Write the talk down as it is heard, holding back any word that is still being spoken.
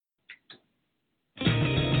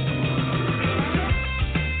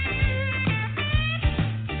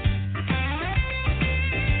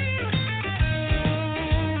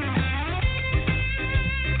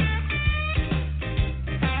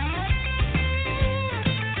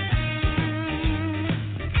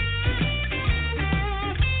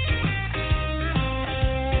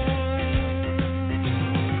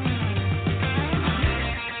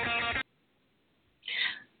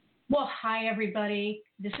Hi, everybody.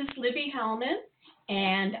 This is Libby Hellman,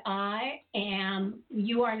 and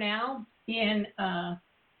you are now listening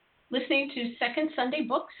to Second Sunday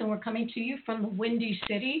Books, and we're coming to you from the Windy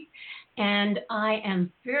City. And I am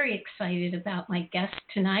very excited about my guest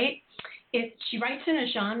tonight. She writes in a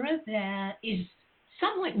genre that is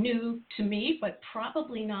somewhat new to me, but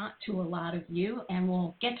probably not to a lot of you, and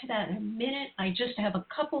we'll get to that in a minute. I just have a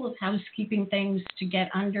couple of housekeeping things to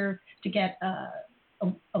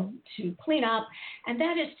clean up, and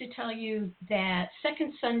that is to tell you that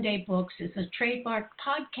Second Sunday Books is a trademark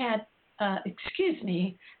podcast.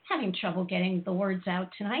 Having trouble getting the words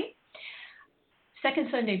out tonight. Second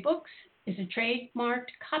Sunday Books is a trademarked,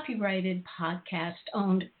 copyrighted podcast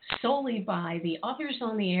owned solely by the Authors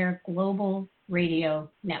on the Air Global Radio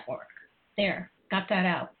Network. There, got that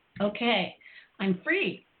out. Okay, I'm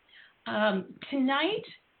free. Tonight,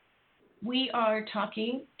 we are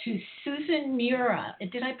talking to Susan Miura.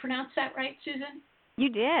 Did I pronounce that right, Susan? You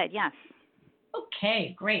did, yes.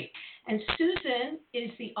 Okay, great. And Susan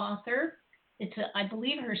is the author. I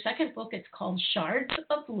believe her second book. It's called Shards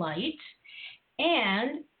of Light,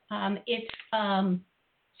 and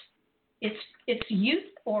it's youth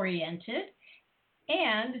oriented.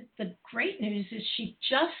 And the great news is she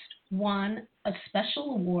just won a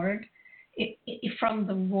special award from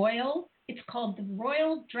the Royal. It's called the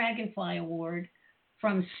Royal Dragonfly Award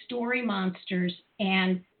from Story Monsters,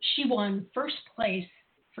 and she won first place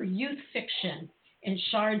for youth fiction in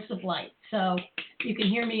Shards of Light. So you can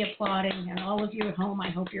hear me applauding, and all of you at home, I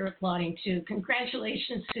hope you're applauding too.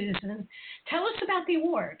 Congratulations, Susan. Tell us about the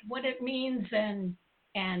award, what it means, and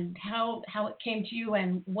how it came to you,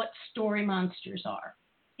 and what Story Monsters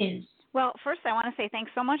is. Well, first, I want to say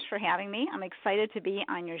thanks so much for having me. I'm excited to be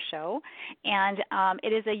on your show. And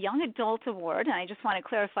it is a young adult award, and I just want to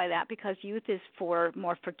clarify that because youth is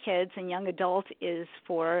more for kids, and young adult is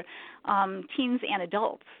for teens and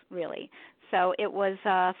adults, really. So it was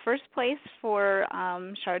first place for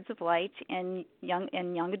Shards of Light in young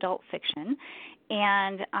adult fiction.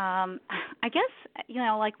 And I guess,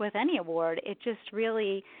 like with any award, it just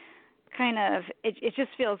really kind of, it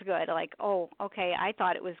just feels good. Like, oh, okay, I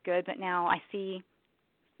thought it was good, but now I see,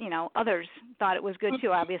 others thought it was good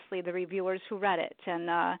too, obviously, the reviewers who read it.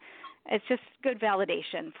 And it's just good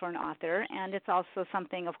validation for an author. And it's also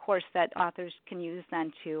something, of course, that authors can use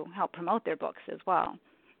then to help promote their books as well.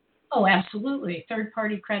 Oh, absolutely.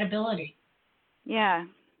 Third-party credibility. Yeah.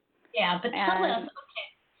 Yeah, but tell us,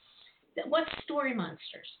 okay, what's Story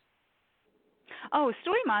Monsters? Oh,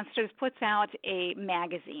 Story Monsters puts out a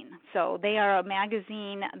magazine. So they are a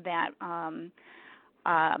magazine that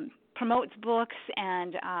promotes books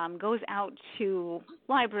and goes out to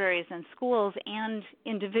libraries and schools and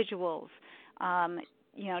individuals,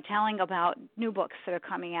 telling about new books that are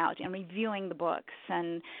coming out and reviewing the books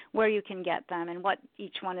and where you can get them and what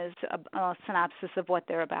each one is a synopsis of what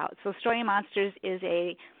they're about. So Story Monsters is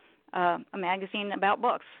a magazine about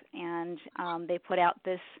books, and they put out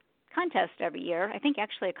this contest every year, I think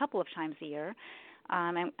actually a couple of times a year.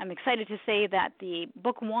 I'm excited to say that the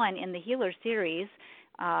book one in the Healer series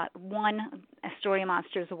won a Story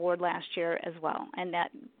Monsters Award last year as well. And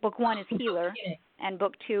that book one is Healer, and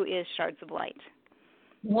book two is Shards of Light.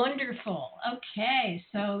 Wonderful. Okay,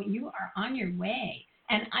 so you are on your way.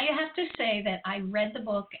 And I have to say that I read the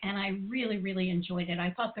book, and I really, really enjoyed it.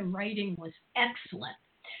 I thought the writing was excellent.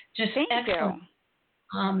 Just Thank excellent. you.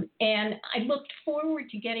 And I looked forward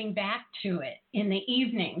to getting back to it in the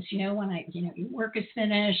evenings, when your work is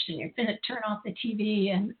finished and you're going to turn off the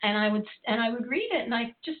TV, and I would read it, and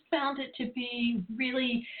I just found it to be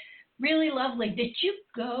really, really lovely. Did you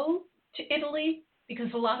go to Italy?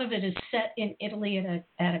 Because a lot of it is set in Italy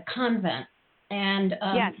at a convent. And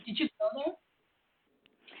yes. Did you go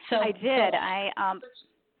there? I did. I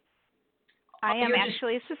am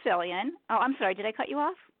actually a Sicilian. Oh, I'm sorry. Did I cut you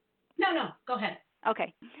off? No. Go ahead.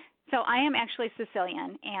 Okay. So I am actually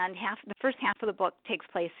Sicilian, and the first half of the book takes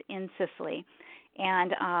place in Sicily.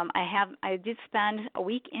 And I did spend a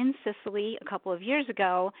week in Sicily a couple of years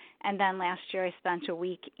ago, and then last year I spent a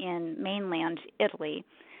week in mainland Italy.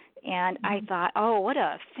 And I thought, oh, what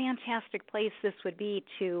a fantastic place this would be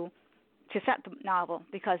to set the novel,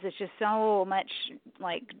 because it's just so much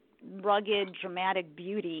like rugged, dramatic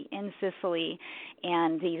beauty in Sicily,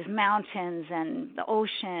 and these mountains and the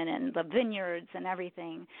ocean and the vineyards and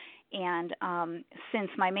everything. And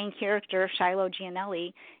since my main character, Shiloh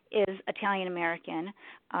Gianelli, is Italian-American,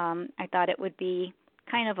 I thought it would be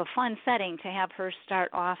kind of a fun setting to have her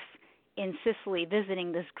start off in Sicily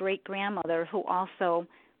visiting this great-grandmother who also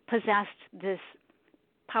possessed this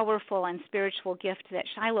powerful and spiritual gift that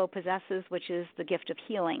Shiloh possesses, which is the gift of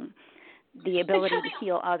healing, the ability to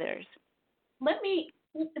heal others.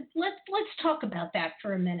 let's talk about that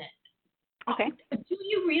for a minute. Okay. Do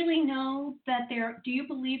you really know that do you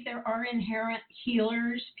believe there are inherent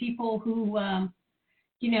healers, people who,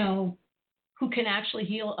 you know, who can actually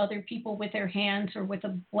heal other people with their hands or with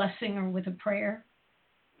a blessing or with a prayer?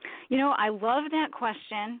 I love that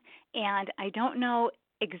question, and I don't know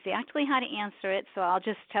exactly how to answer it, so I'll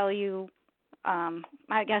just tell you,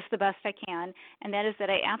 I guess, the best I can, and that is that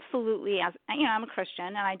I absolutely, I'm a Christian,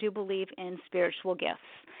 and I do believe in spiritual gifts.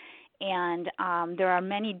 And there are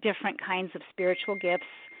many different kinds of spiritual gifts.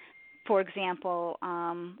 For example,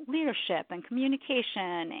 leadership and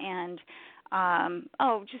communication and,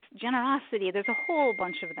 just generosity. There's a whole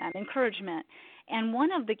bunch of them, encouragement. And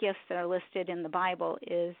one of the gifts that are listed in the Bible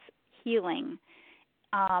is healing.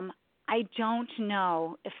 I don't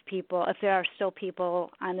know if there are still people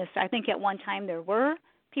on this. I think at one time there were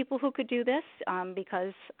people who could do this,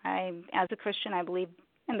 because as a Christian, I believe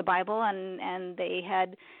in the Bible, and they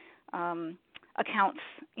had accounts,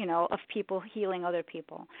 of people healing other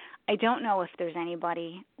people. I don't know if there's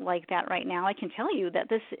anybody like that right now. I can tell you that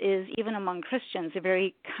this is, even among Christians, a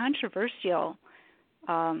very controversial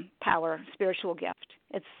spiritual gift.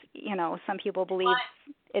 It's, some people believe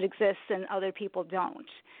it exists and other people don't.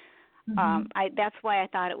 Mm-hmm. That's why I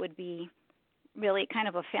thought it would be really kind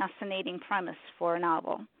of a fascinating premise for a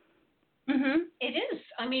novel. Mm-hmm. It is.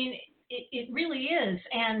 I mean, it really is.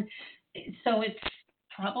 And so it's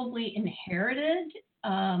probably inherited,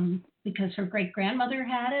 because her great-grandmother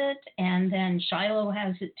had it, and then Shiloh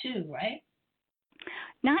has it too, right?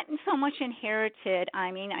 Not so much inherited.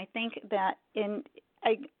 I mean, I think that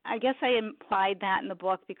I guess I implied that in the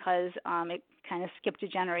book because it kind of skipped a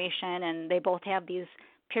generation, and they both have these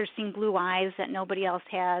piercing blue eyes that nobody else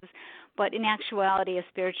has. But in actuality, a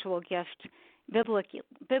spiritual gift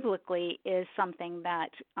biblically is something that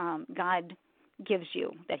God gives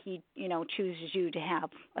you, that he, chooses you to have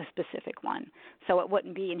a specific one. So it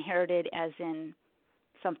wouldn't be inherited as in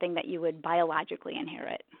something that you would biologically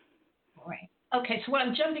inherit. Right. Okay, so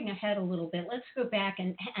I'm jumping ahead a little bit. Let's go back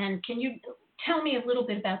and can you tell me a little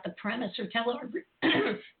bit about the premise, or tell our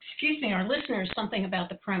our listeners something about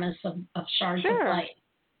the premise of Shards of Light?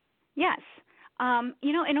 Yes.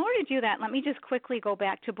 In order to do that, let me just quickly go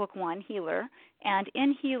back to book 1, Healer. And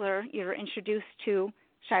in Healer, you're introduced to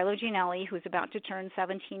Shiloh Ginelli, who's about to turn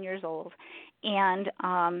 17 years old. And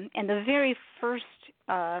in the very first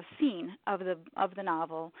scene of the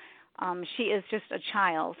novel, she is just a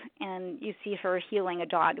child, and you see her healing a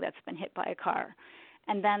dog that's been hit by a car.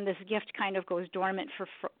 And then this gift kind of goes dormant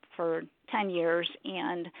for 10 years,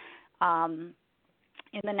 and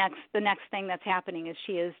in the next thing that's happening is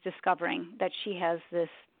she is discovering that she has this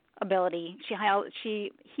ability.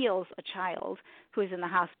 She heals a child who's in the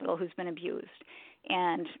hospital who's been abused.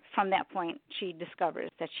 And from that point, she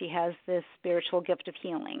discovers that she has this spiritual gift of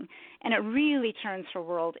healing. And it really turns her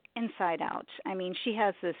world inside out. I mean, she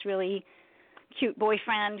has this really cute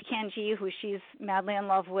boyfriend, Kenji, who she's madly in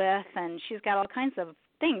love with, and she's got all kinds of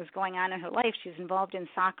things going on in her life. She's involved in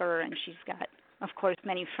soccer, and she's got, of course,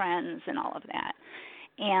 many friends and all of that.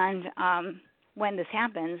 And when this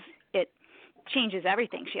happens, it changes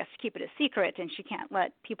everything. She has to keep it a secret, and she can't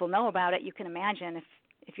let people know about it. You can imagine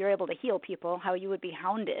if you're able to heal people, how you would be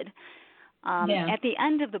hounded. At the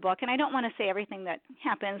end of the book, and I don't want to say everything that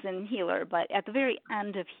happens in Healer, but at the very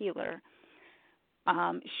end of Healer,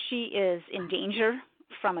 she is in danger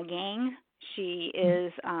from a gang. She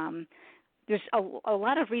is, there's a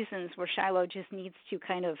lot of reasons where Shiloh just needs to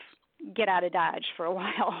kind of get out of Dodge for a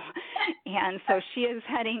while. And so she is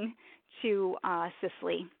heading to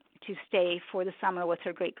Sicily to stay for the summer with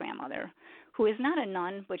her great-grandmother, who is not a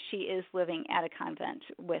nun, but she is living at a convent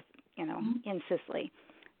in Sicily.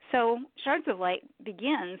 So Shards of Light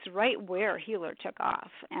begins right where Healer took off,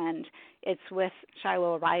 and it's with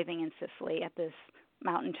Shiloh arriving in Sicily at this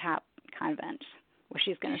mountaintop convent where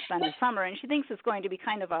she's going to spend the summer, and she thinks it's going to be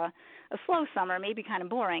kind of a slow summer, maybe kind of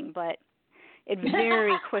boring, but it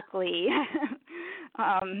very quickly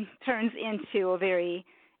turns into a very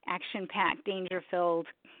action-packed, danger-filled,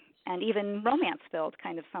 and even romance-filled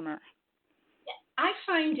kind of summer. I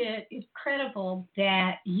find it incredible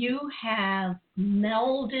that you have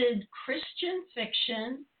melded Christian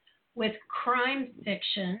fiction with crime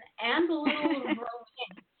fiction and a little romance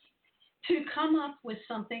to come up with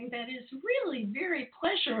something that is really very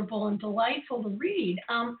pleasurable and delightful to read.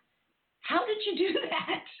 How did you do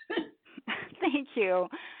that? Thank you.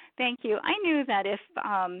 I knew that if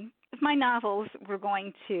my novels were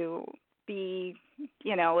going to be,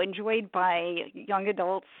 enjoyed by young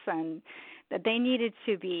adults, and that they needed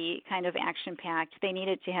to be kind of action-packed. They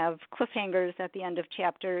needed to have cliffhangers at the end of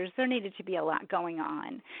chapters. There needed to be a lot going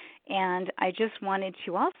on. And I just wanted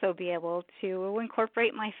to also be able to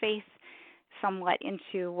incorporate my faith somewhat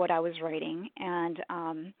into what I was writing. And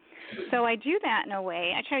so I do that in a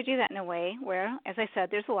way. I try to do that in a way where, as I said,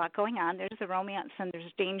 there's a lot going on. There's a romance and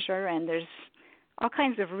there's danger and there's all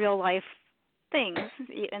kinds of real life things.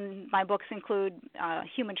 And my books include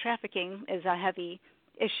human trafficking is a heavy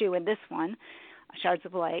issue in this one, Shards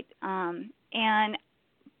of Light.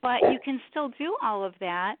 But you can still do all of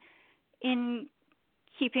that in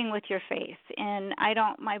keeping with your faith. And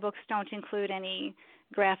my books don't include any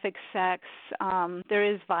graphic sex.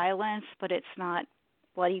 There is violence, but it's not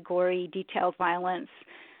bloody, gory, detailed violence.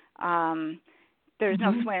 There's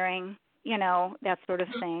no swearing, that sort of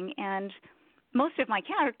thing. And most of my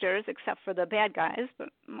characters, except for the bad guys,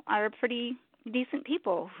 are pretty decent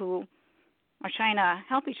people who are trying to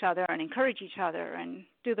help each other and encourage each other and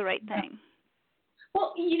do the right thing.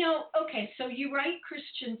 Well, okay, so you write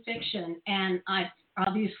Christian fiction, and I've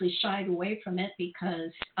obviously shied away from it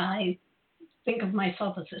because I think of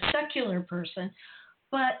myself as a secular person,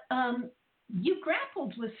 but you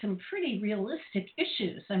grappled with some pretty realistic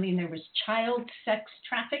issues. I mean, there was child sex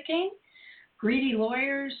trafficking, greedy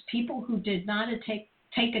lawyers, people who did not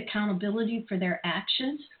take accountability for their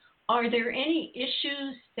actions. Are there any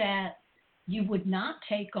issues that you would not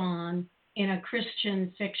take on in a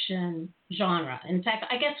Christian fiction genre? In fact,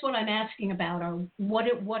 I guess what I'm asking about are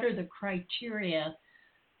what are the criteria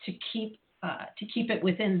to keep it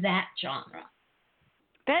within that genre?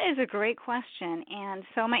 That is a great question. And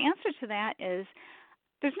so my answer to that is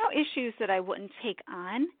there's no issues that I wouldn't take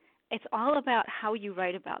on. It's all about how you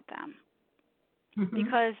write about them.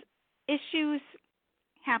 Because issues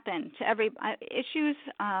happen to issues.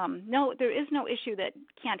 No, there is no issue that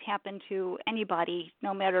can't happen to anybody,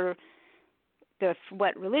 no matter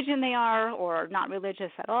what religion they are or not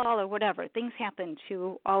religious at all or whatever. Things happen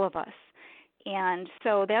to all of us. And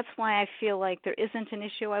so that's why I feel like there isn't an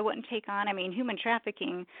issue I wouldn't take on. I mean, human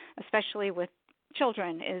trafficking, especially with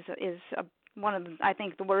children, is one of, I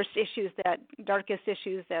think, the worst issues, darkest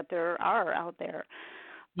issues that there are out there.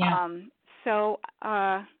 Yeah. So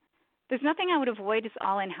there's nothing I would avoid. It's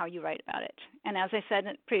all in how you write about it. And as I said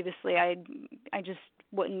previously, I just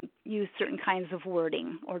wouldn't use certain kinds of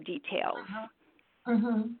wording or details.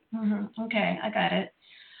 Okay, I got it.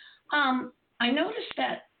 I noticed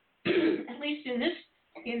that at least in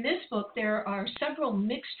this book, there are several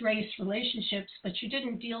mixed race relationships, but you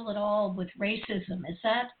didn't deal at all with racism. Is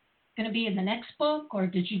that going to be in the next book, or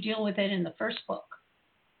did you deal with it in the first book?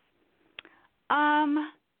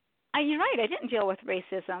 You're right. I didn't deal with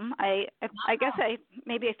racism. I guess I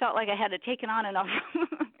felt like I had taken on enough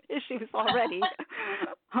issues already.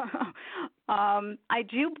 I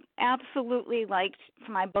do absolutely like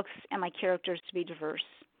for my books and my characters to be diverse.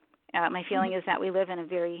 My feeling is that we live in a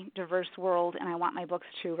very diverse world, and I want my books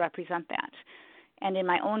to represent that. And in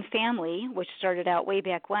my own family, which started out way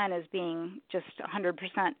back when as being just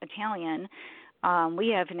 100% Italian, we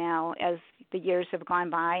have now, as the years have gone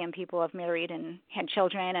by and people have married and had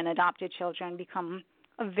children and adopted children, become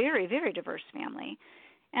a very, very diverse family.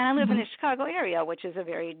 And I live in the Chicago area, which is a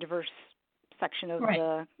very diverse section of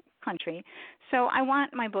the country. So I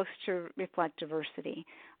want my books to reflect diversity.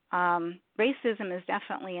 Racism is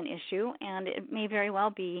definitely an issue, and it may very well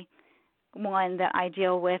be one that I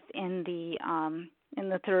deal with in the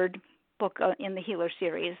third book in the Healer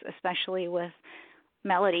series, especially with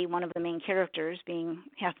Melody, one of the main characters, being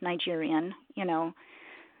half Nigerian,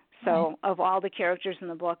 So of all the characters in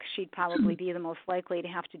the book, she'd probably be the most likely to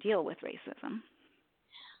have to deal with racism.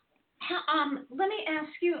 Let me ask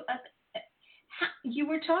you, you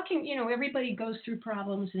were talking, everybody goes through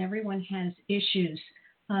problems and everyone has issues.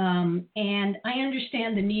 And I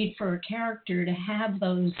understand the need for a character to have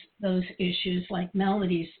those issues, like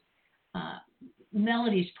Melody's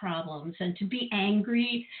problems, and to be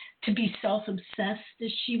angry, to be self-obsessed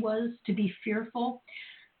as she was, to be fearful.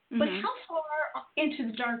 But how far into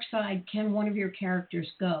the dark side can one of your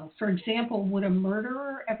characters go? For example, would a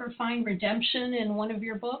murderer ever find redemption in one of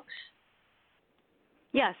your books?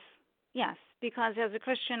 Yes, because as a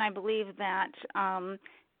Christian, I believe that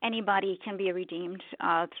anybody can be redeemed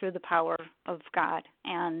through the power of God,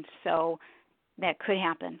 and so that could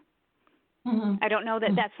happen. I don't know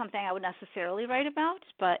that that's something I would necessarily write about,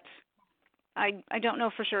 but I don't know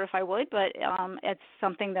for sure if I would, but it's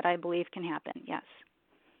something that I believe can happen, yes.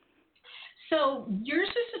 So yours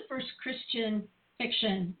is the first Christian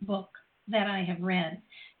fiction book that I have read,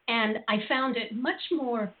 and I found it much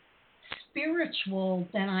more spiritual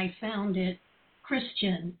than I found it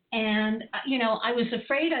Christian. And, I was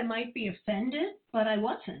afraid I might be offended, but I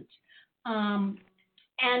wasn't. And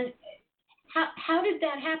how did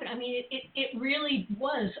that happen? I mean, it really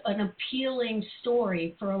was an appealing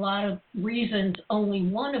story for a lot of reasons, only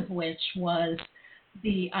one of which was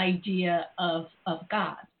the idea of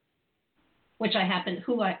God, which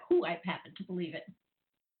who I happen to believe in.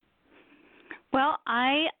 Well,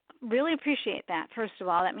 I really appreciate that. First of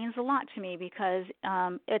all, that means a lot to me because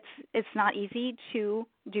it's not easy to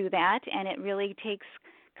do that, and it really takes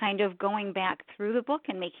kind of going back through the book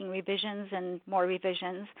and making revisions and more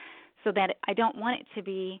revisions, so that I don't want it to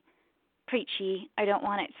be preachy. I don't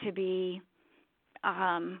want it to be.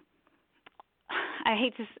 I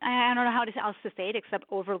don't know how else to say it except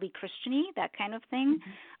overly Christian-y, that kind of thing.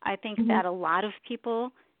 Mm-hmm. I think that a lot of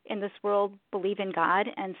people in this world believe in God,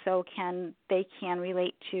 and so they can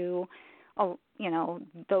relate to,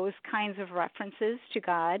 those kinds of references to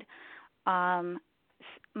God.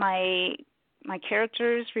 My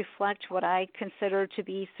characters reflect what I consider to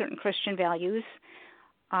be certain Christian values.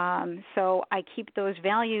 So I keep those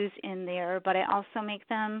values in there, but I also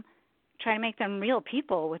try to make them real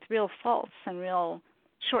people with real faults and real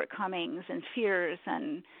shortcomings and fears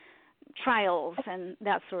and trials and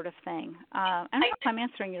that sort of thing. I don't know if I'm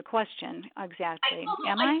answering your question exactly.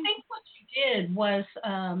 I think what you did was,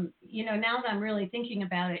 now that I'm really thinking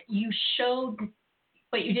about it, you showed,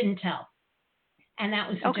 but you didn't tell. And that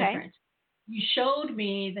was the difference. You showed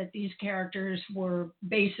me that these characters were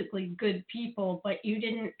basically good people, but you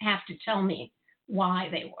didn't have to tell me why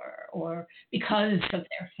they were, or because of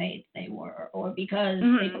their faith they were, or because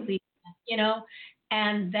they believed,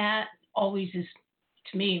 and that always is,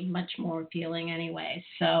 to me, much more appealing anyway.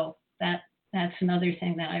 So that's another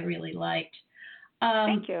thing that I really liked.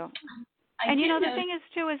 Thank you. And the thing is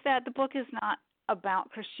too is that the book is not about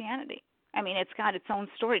Christianity. I mean, it's got its own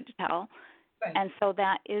story to tell, right. And so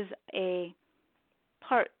that is a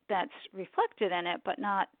part that's reflected in it, but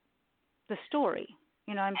not the story.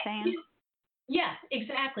 You know what I'm saying? Yeah,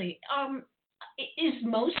 exactly. Is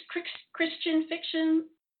most Christian fiction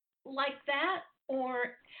like that?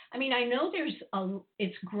 Or, I mean, I know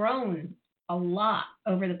it's grown a lot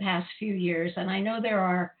over the past few years, and I know there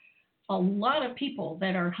are a lot of people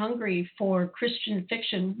that are hungry for Christian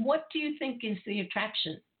fiction. What do you think is the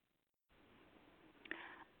attraction?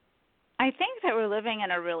 I think that we're living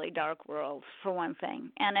in a really dark world, for one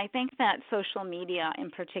thing, and I think that social media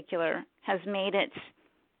in particular has made it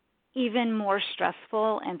even more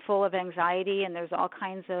stressful and full of anxiety, and there's all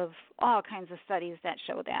kinds of studies that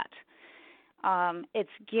show that.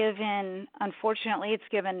 Unfortunately, it's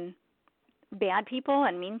given bad people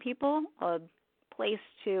and mean people a place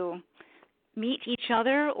to meet each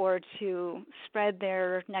other or to spread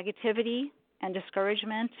their negativity and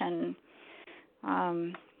discouragement and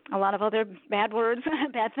a lot of other bad words,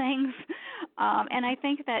 bad things. And I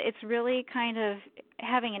think that it's really kind of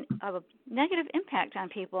having a negative impact on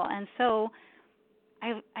people. And so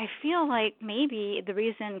I feel like maybe the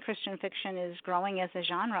reason Christian fiction is growing as a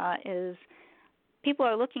genre is people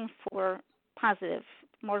are looking for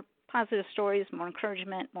more positive stories, more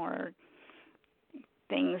encouragement, more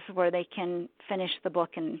things where they can finish the book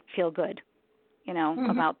and feel good,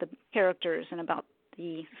 about the characters and about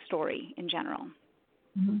the story in general.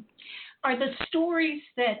 Mm-hmm. Are the stories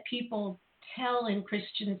that people tell in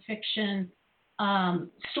Christian fiction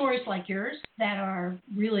stories like yours that are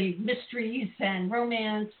really mysteries and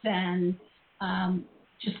romance and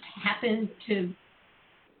just happen to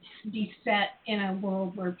be set in a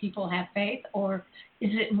world where people have faith, or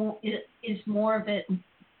is more of it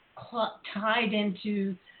tied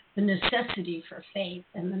into the necessity for faith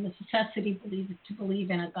and the necessity to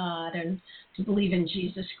believe in a God and to believe in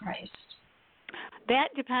Jesus Christ? That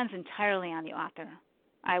depends entirely on the author.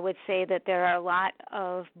 I would say that there are a lot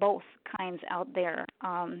of both kinds out there.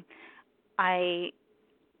 I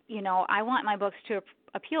want my books to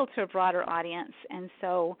appeal to a broader audience, and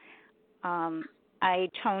so I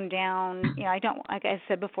tone down. I don't, like I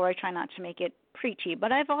said before, I try not to make it preachy.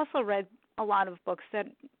 But I've also read a lot of books that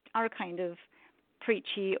are kind of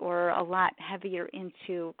preachy or a lot heavier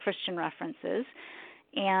into Christian references.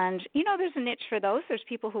 And, there's a niche for those. There's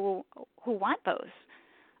people who want those.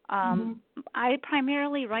 I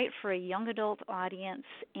primarily write for a young adult audience,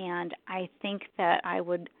 and I think that I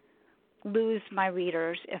would lose my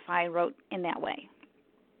readers if I wrote in that way.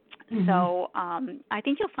 Mm-hmm. So I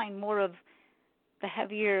think you'll find more of the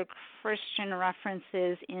heavier Christian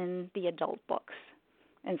references in the adult books,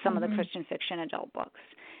 in some of the Christian fiction adult books.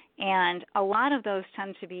 And a lot of those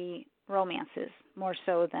tend to be romances, more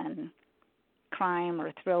so than crime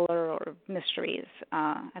or thriller or mysteries.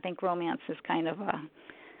 I think romance is kind of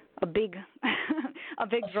a big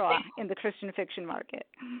draw in the Christian fiction market.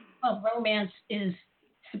 Well, romance is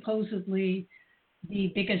supposedly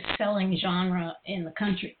the biggest selling genre in the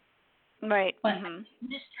country. Right. But Mhm.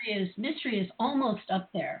 mystery is almost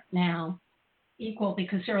up there now, equal,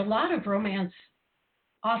 because there are a lot of romance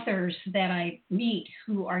authors that I meet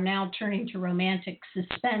who are now turning to romantic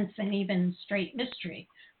suspense and even straight mystery,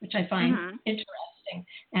 which I find Mhm. interesting.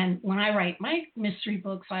 And when I write my mystery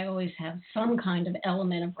books, I always have some kind of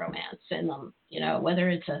element of romance in them, whether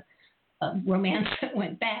it's a romance that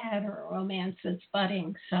went bad or a romance that's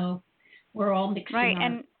budding. So we're all mixing Right. our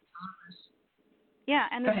And genres. yeah,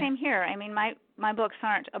 and Go the ahead. same here. I mean, my books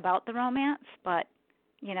aren't about the romance, but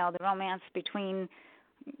the romance between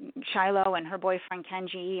Shiloh and her boyfriend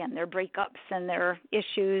Kenji and their breakups and their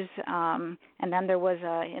issues. And then there was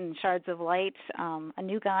in Shards of Light a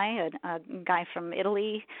new guy, a guy from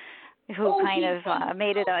Italy, who Oh, kind he of was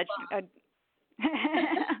made it a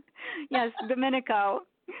yes, Domenico,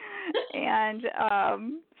 and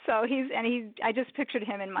so I just pictured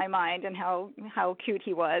him in my mind and how cute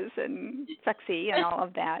he was and sexy and all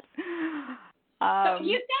of that. So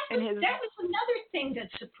And his that was another thing that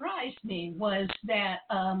surprised me was that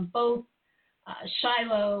both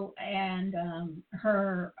Shiloh and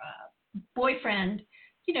her boyfriend,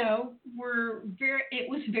 were very. It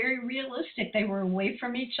was very realistic. They were away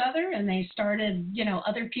from each other, and they started.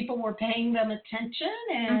 Other people were paying them attention,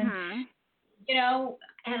 and mhm.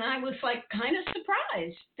 and I was like kind of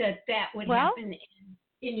surprised that that would Well, happen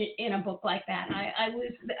in a book like that. I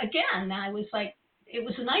was like, it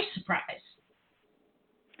was a nice surprise.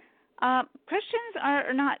 Christians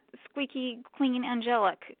are not squeaky clean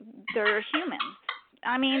angelic. They're humans.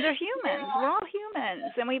 I mean, they're humans. We're all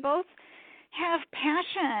humans, and we both have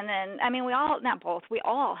passion. And I mean, we all not both. We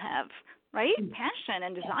all have right passion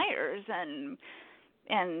and Yeah. desires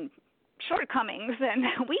and shortcomings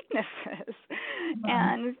and weaknesses.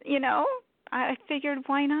 Right. And I figured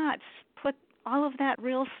why not put all of that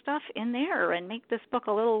real stuff in there and make this book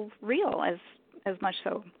a little real as much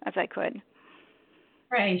so as I could.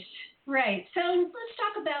 Right, right. So let's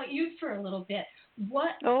talk about you for a little bit.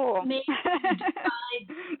 What Oh. made you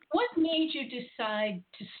decide? What made you decide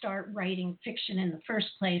to start writing fiction in the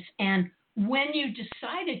first place? And when you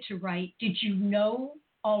decided to write, did you know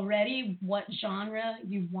already what genre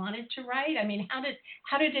you wanted to write? I mean, how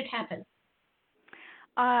did it happen?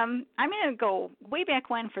 I'm going to go way back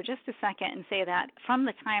when for just a second and say that from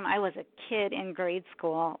the time I was a kid in grade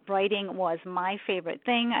school, writing was my favorite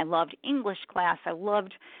thing. I loved English class. I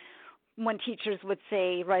loved when teachers would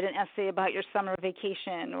say, write an essay about your summer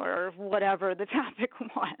vacation or whatever the topic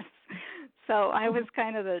was. So I was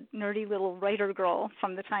kind of the nerdy little writer girl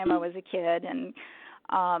from the time I was a kid, and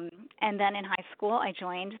then in high school I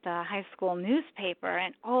joined the high school newspaper,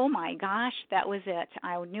 and oh my gosh, that was it.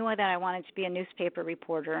 I knew that I wanted to be a newspaper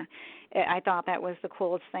reporter. I thought that was the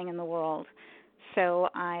coolest thing in the world. So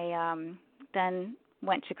I then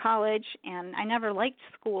went to college, and I never liked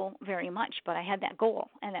school very much, but I had that goal,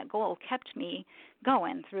 and that goal kept me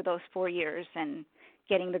going through those 4 years and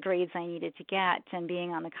getting the grades I needed to get and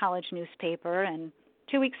being on the college newspaper. And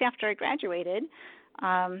 2 weeks after I graduated,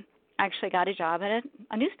 I actually got a job at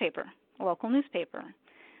a newspaper, a local newspaper.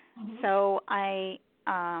 Mm-hmm. So I'm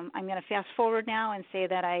going to fast forward now and say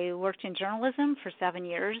that I worked in journalism for 7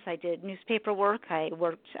 years. I did newspaper work. I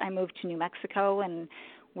moved to New Mexico and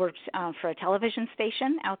worked for a television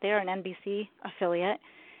station out there, an NBC affiliate.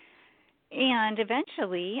 And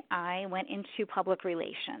eventually I went into public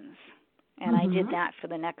relations, and I did Mm-hmm. that for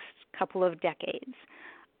the next couple of decades.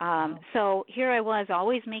 Wow. So here I was,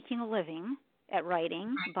 always making a living at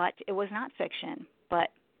writing, but it was not fiction. But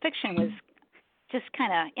fiction was just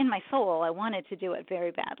kind of in my soul. I wanted to do it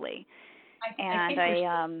very badly. I And think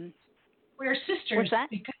we're what's sisters that?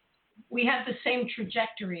 because we have the same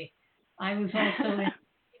trajectory. I was also in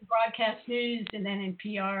broadcast news and then in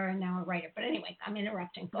PR and now a writer. But anyway, I'm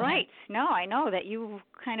interrupting. Go ahead. Right. No, I know that you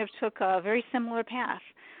kind of took a very similar path.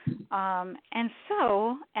 And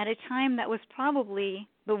so, at a time that was probably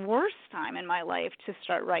the worst time in my life to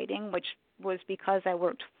start writing, which was because I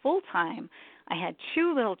worked full time, I had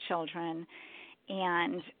 2 little children,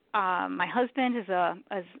 and my husband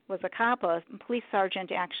was a cop, a police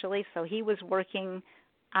sergeant actually, so he was working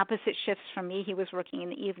opposite shifts from me. He was working in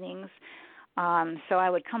the evenings. So I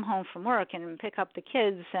would come home from work and pick up the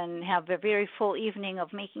kids and have a very full evening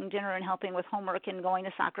of making dinner and helping with homework and going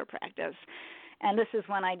to soccer practice. And this is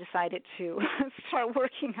when I decided to start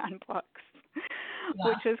working on books, Yeah.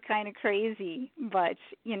 which was kind of crazy. But,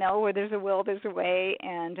 where there's a will, there's a way.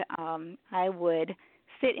 And I would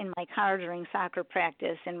sit in my car during soccer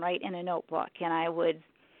practice and write in a notebook. And I would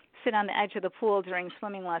sit on the edge of the pool during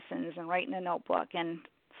swimming lessons and write in a notebook, and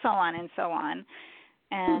so on and so on.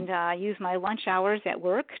 And use my lunch hours at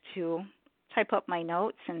work to type up my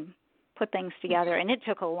notes and put things together, and it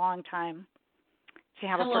took a long time to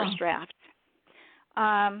have a first draft.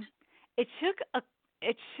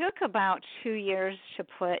 It took about 2 years to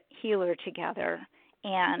put Healer together,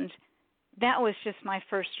 and that was just my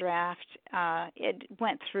first draft. It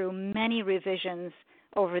went through many revisions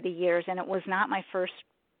over the years, and it was not my first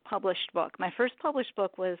published book. My first published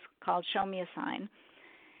book was called Show Me a Sign,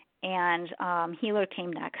 and Healer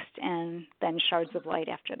came next, and then Shards of Light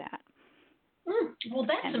after that. Well,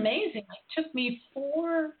 that's amazing. It took me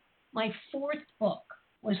my fourth book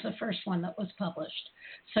was the first one that was published.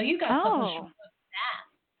 So you got published with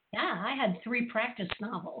that. Yeah, I had 3 practice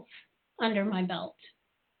novels under my belt.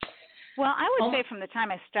 Well, I would say from the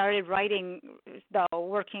time I started writing, though,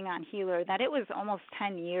 working on Healer, that it was almost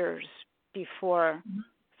 10 years before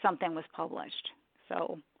something was published.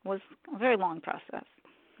 So it was a very long process.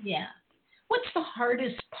 Yeah. What's the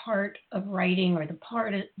hardest part of writing, or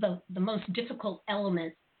the most difficult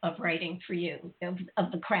element of writing for you,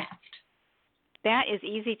 of the craft? That is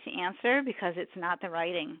easy to answer because it's not the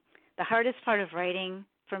writing. The hardest part of writing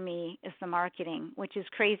for me is the marketing, which is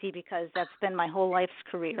crazy because that's been my whole life's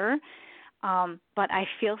career. But I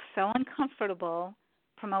feel so uncomfortable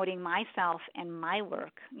promoting myself and my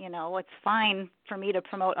work. You know, it's fine for me to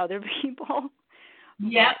promote other people.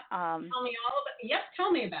 Yep. But,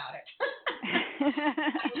 tell me about it.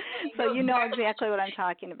 So you know exactly what I'm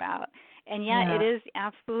talking about. And yet it is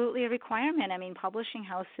absolutely a requirement. I mean, publishing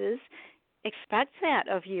houses expect that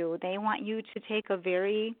of you. They want you to take a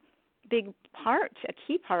very big part, a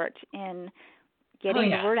key part in getting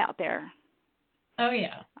the word out there. Oh,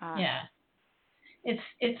 yeah. Yeah.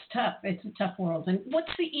 It's tough. It's a tough world. And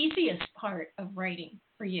what's the easiest part of writing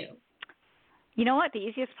for you? You know what? The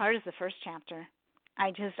easiest part is the first chapter. I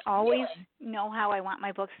just always know how I want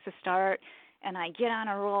my books to start, and I get on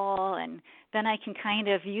a roll, and then I can kind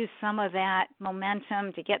of use some of that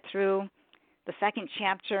momentum to get through the second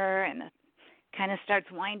chapter, and it kind of starts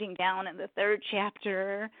winding down in the third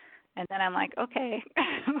chapter, and then I'm like, okay,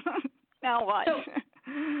 now what?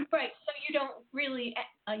 Right, so you don't really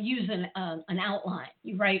use an outline.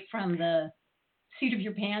 You write from the seat of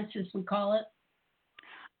your pants, as we call it.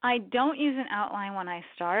 I don't use an outline when I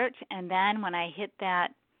start, and then when I hit that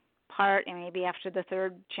part, and maybe after the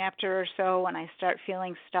third chapter or so, when I start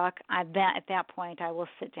feeling stuck, at that point I will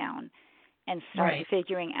sit down and start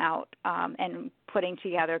figuring out and putting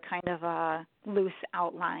together kind of a loose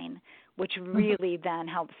outline, which really then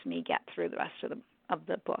helps me get through the rest of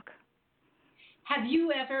the book. Have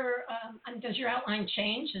you ever, does your outline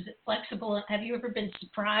change? Is it flexible? Have you ever been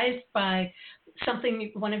surprised by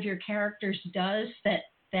something one of your characters does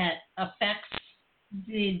that affects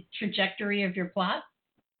the trajectory of your plot?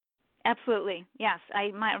 Absolutely, yes.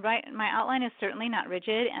 My outline is certainly not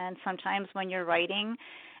rigid, and sometimes when you're writing,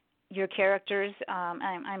 your characters,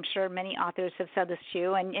 I'm sure many authors have said this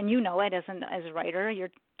too, and you know it as a writer, your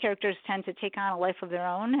characters tend to take on a life of their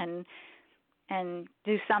own and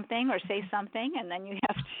do something or say something, and then you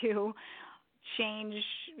have to change,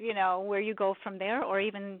 where you go from there, or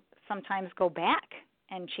even sometimes go back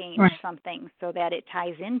and change something so that it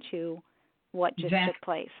ties into what just took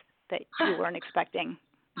place that you weren't expecting.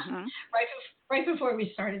 Mm-hmm. Right before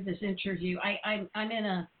we started this interview, I'm in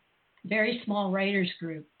a very small writers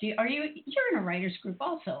group. You're in a writers group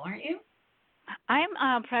also, aren't you?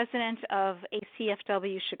 I'm president of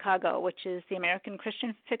ACFW Chicago, which is the American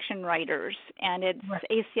Christian Fiction Writers, and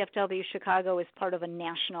ACFW Chicago is part of a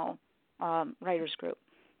national writers group.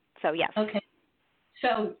 So yes. Okay.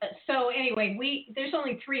 So anyway, there's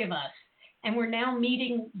only 3 of us, and we're now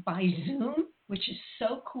meeting by Zoom, which is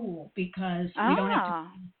so cool because we don't have to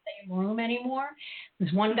be in the same room anymore.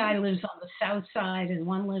 Because one guy lives on the south side, and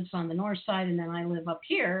one lives on the north side, and then I live up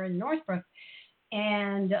here in Northbrook,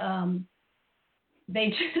 and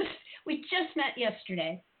we just met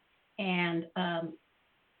yesterday, and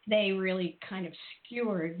they really kind of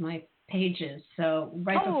skewered my pages. So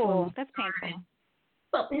before we that's started, painful.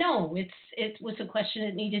 well, no, it was a question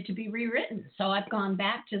that needed to be rewritten. So I've gone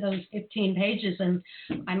back to those 15 pages, and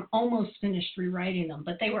I'm almost finished rewriting them.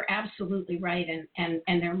 But they were absolutely right,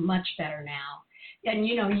 and they're much better now. And,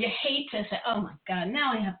 you hate to say, oh, my God,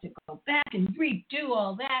 now I have to go back and redo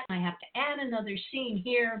all that, and I have to add another scene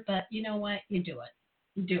here. But you know what? You do it.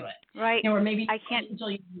 You do it. Right. Or maybe I can't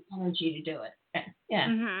until you have the energy to do it. Yeah.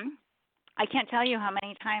 Mm-hmm. I can't tell you how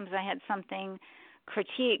many times I had something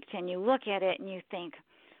critiqued, and you look at it and you think,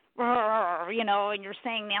 and you're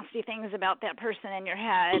saying nasty things about that person in your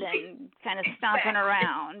head and kind of stomping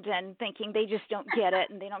around and thinking they just don't get it,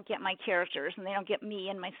 and they don't get my characters, and they don't get me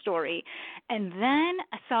and my story. And then,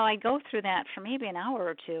 so I go through that for maybe an hour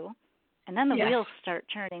or two, And then the Yes. wheels start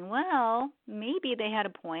turning. Well, maybe they had a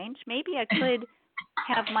point. Maybe I could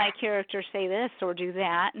have my character say this or do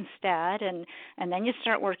that instead. And then you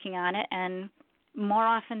start working on it, and more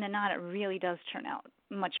often than not, it really does turn out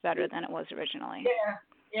much better than it was originally.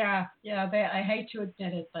 Yeah. I hate to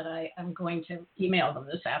admit it, but I'm going to email them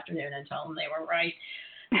this afternoon and tell them they were right.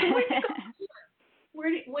 So where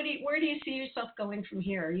do you see yourself going from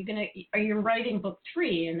here? Are you writing book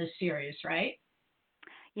 3 in this series, right?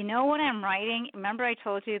 You know what I'm writing? Remember I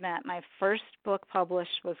told you that my first book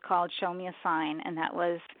published was called Show Me a Sign, and that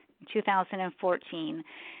was 2014.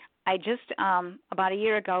 I just, about a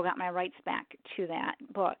year ago, got my rights back to that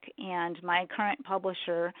book, and my current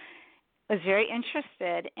publisher was very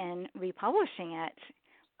interested in republishing it.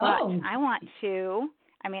 But I want to,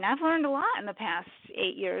 I've learned a lot in the past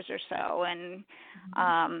 8 years or so, and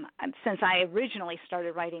since I originally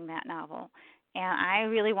started writing that novel. And I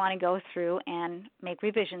really want to go through and make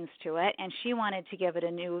revisions to it, and she wanted to give it a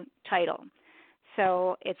new title.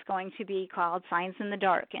 So it's going to be called Signs in the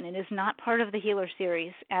Dark, and it is not part of the Healer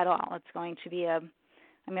series at all. It's going to be I'm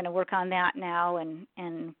going to work on that now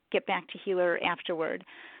and get back to Healer afterward.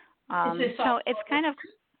 So it's kind of,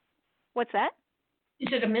 what's that?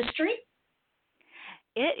 Is it a mystery?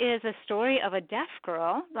 It is a story of a deaf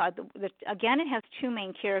girl. Again, it has 2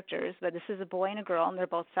 main characters, but this is a boy and a girl, and they're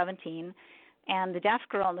both 17. And the deaf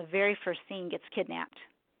girl in the very first scene gets kidnapped.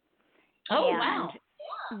 Oh, and wow.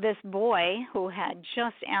 This boy who had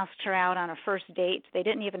just asked her out on a first date, they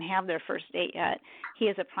didn't even have their first date yet, he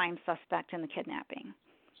is a prime suspect in the kidnapping.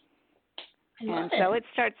 So it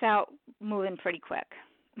starts out moving pretty quick.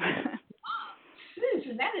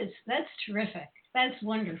 Susan, that's terrific. That's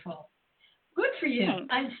wonderful. Good for you.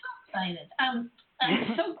 Thanks. I'm so excited. I'm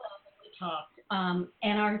so glad that we talked.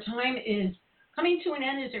 And our time is coming to an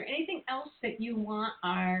end. Is there anything else that you want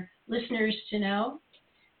our listeners to know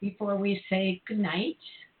before we say goodnight?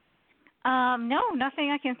 No,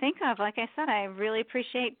 nothing I can think of. Like I said, I really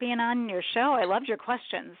appreciate being on your show. I loved your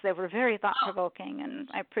questions. They were very thought-provoking, and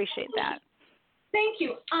I appreciate that. Thank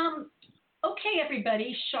you. Okay,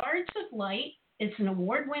 everybody, Shards of Light is an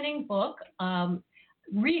award-winning book.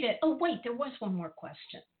 Read it. Oh, wait, there was one more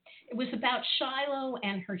question. It was about Shiloh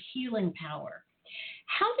and her healing power.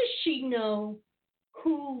 How does she know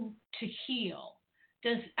who to heal?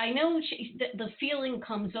 I know the feeling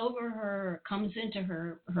comes over her, comes into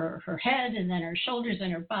her head and then her shoulders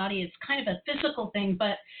and her body. It's kind of a physical thing,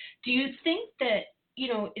 but do you think that,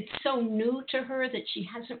 it's so new to her that she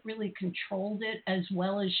hasn't really controlled it as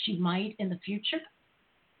well as she might in the future?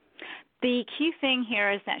 The key thing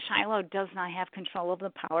here is that Shiloh does not have control of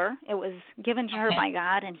the power. It was given to her by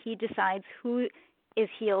God, and he decides who is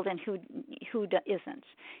healed and who isn't.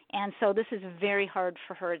 And so this is very hard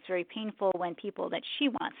for her. It's very painful when people that she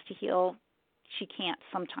wants to heal, she can't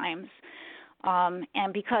sometimes.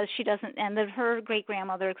 And because she doesn't, and her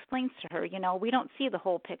great-grandmother explains to her, we don't see the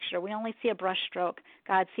whole picture. We only see a brushstroke.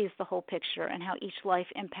 God sees the whole picture and how each life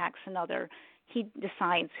impacts another. He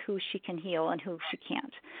decides who she can heal and who she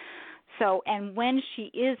can't. So, and when she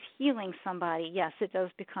is healing somebody, yes, it does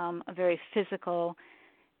become a very physical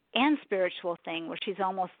and spiritual thing where she's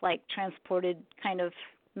almost like transported kind of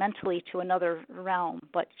mentally to another realm,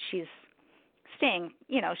 but she's staying,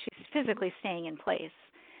 she's physically staying in place.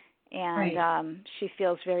 And right. She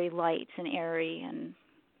feels very light and airy and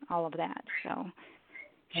all of that. So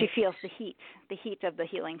she feels the heat of the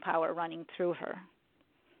healing power running through her.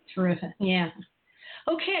 Terrific. Yeah.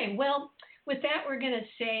 Okay. Well, with that, we're going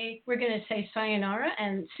to say sayonara.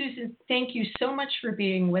 And Susan, thank you so much for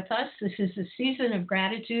being with us. This is a season of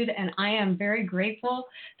gratitude, and I am very grateful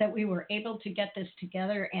that we were able to get this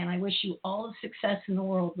together. And I wish you all the success in the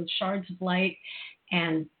world with Shards of Light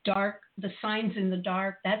and the Signs in the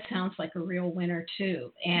Dark. That sounds like a real winner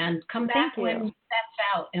too. And come back when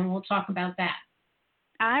that's out, and we'll talk about that.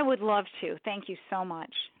 I would love to. Thank you so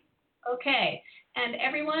much. Okay. And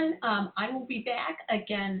everyone, I will be back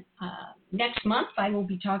again next month. I will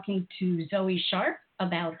be talking to Zoe Sharp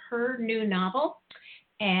about her new novel.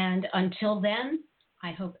 And until then,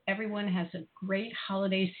 I hope everyone has a great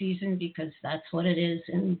holiday season because that's what it is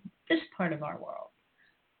in this part of our world.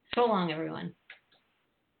 So long, everyone.